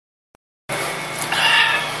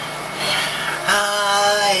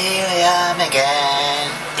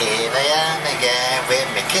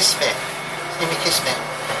kiss me. See me kiss me.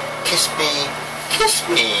 Kiss me. Kiss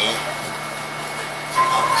me.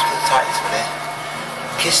 Oh, let's put the title today.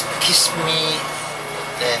 Kiss me.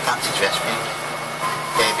 Fancy dress,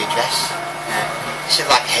 baby dress. This is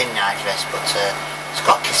like a hen night dress, but it's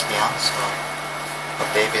got kiss me on, so but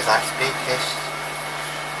babies like to be kissed.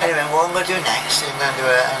 Anyway, what I'm going to do next is I'm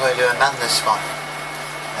going to do a madness one.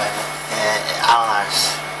 Our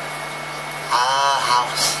house. Our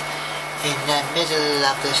house in the middle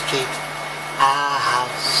of the street. Our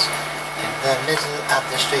house in the middle of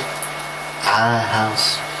the street. Our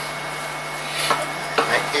house.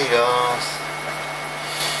 Right, here goes.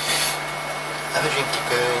 Have a drinky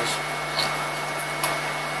poos.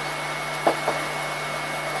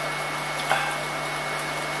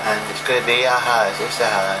 And it's going to be our house. It's our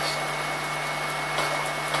house.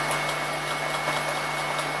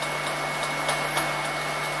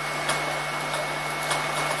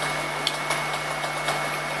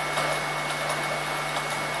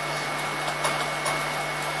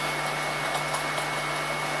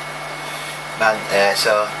 Man,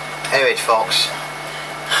 so anyway folks,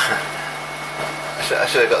 I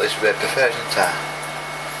should have got this before, shouldn't I?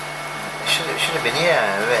 It should have been here.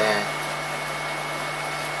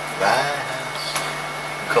 Right,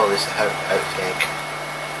 we'll call this a outtake.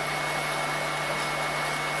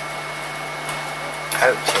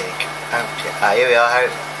 Outtake. Ah, here we are.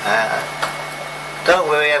 Don't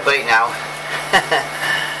worry, I've got it now.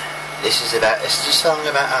 It's just a song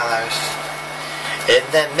about our house. In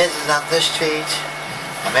the middle of the street.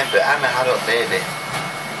 Remember, I'm an adult baby.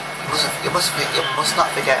 You must not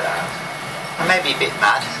forget that. I may be a bit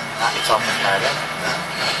mad, like me Tom Friday.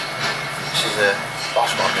 This is a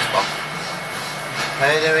boss one, this one.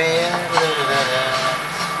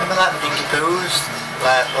 Remember that drinky poos?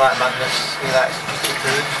 Like madness, he likes drinky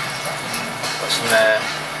poos. Got some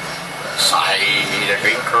cider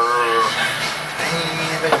drinker.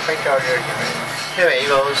 Here he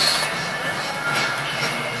goes.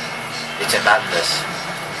 It's a madness.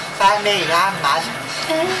 Like me, I'm mad.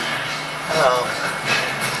 Hello.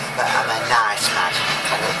 But I'm a nice mad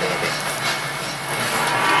adult baby.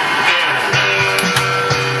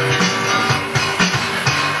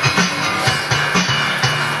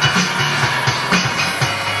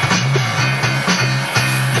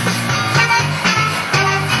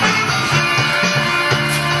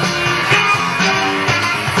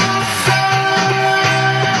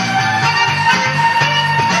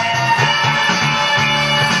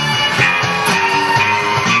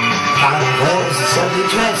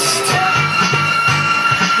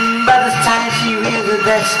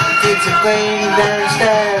 It's a queen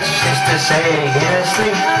downstairs, sister saying in her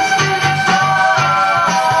sleep.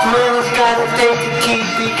 Well, it's got a date to keep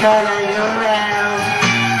because you're around.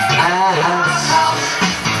 Our house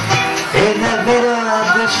in the middle of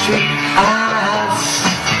the street. Our house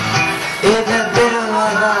in the middle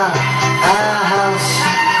of our house.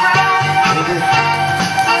 With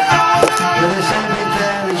a something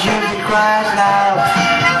that is usually quiet loud.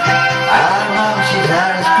 Our mom, she's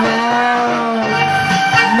out of ground.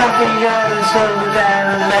 Nothing got to slow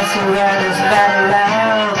down and messing around is not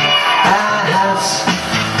allowed. Our house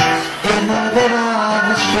in the middle of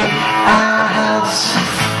the street. Our house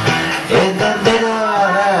in the middle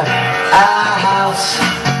of our house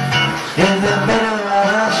in the middle of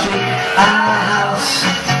the street. Our house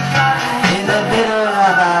in the middle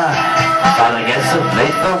of father gets so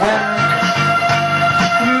late for work.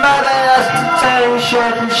 Mother has to tie her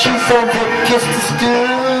shirt and she sends a kiss to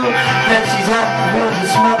school. Then she's up with a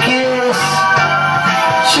small kiss.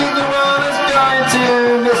 She's the one who's going to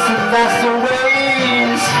miss the master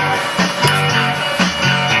ways.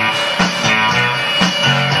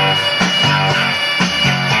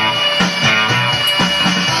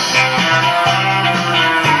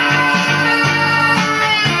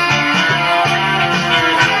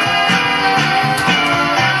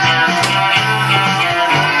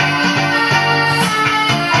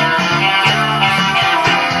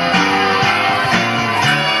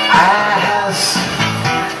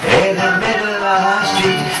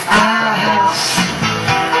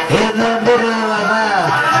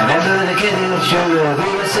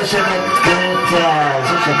 Such a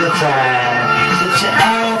good time, such a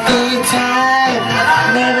happy time.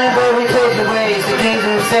 Remember we played the ways, the games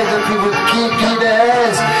we said that we would keep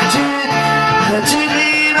us to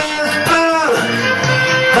leave us blue.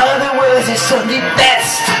 Father wears his Sunday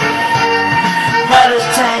best. Mother's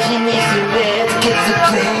tired, she needs to bed. The kids are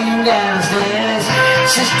playing downstairs.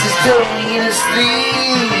 Sister's staying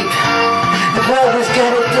asleep. The brother's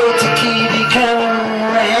got a date to keep. He coming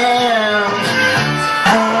around.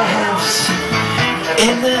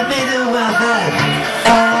 In the middle of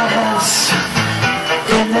our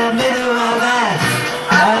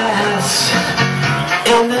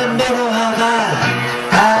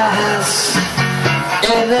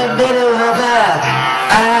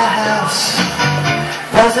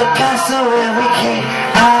a castle where we keep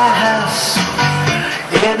our house.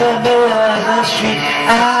 In the middle of the street,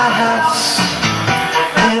 our house.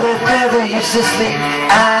 Where the brother used to sleep,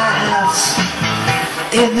 our house.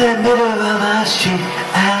 In the middle of our street,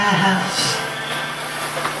 our house.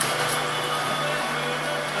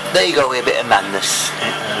 There you go with a bit of madness.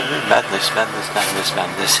 Madness.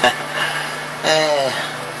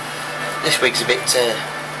 This wig's a bit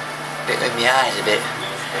with my eyes a bit.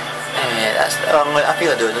 Anyway, I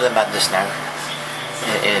feel I do another madness now.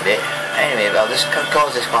 In a bit. Anyway, I'll just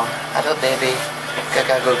close this one. Adult baby.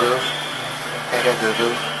 Gaga goo goo. Gaga goo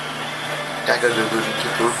goo. Gaga goo goo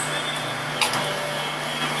goo goo.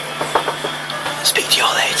 Speak to you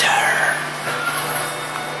later.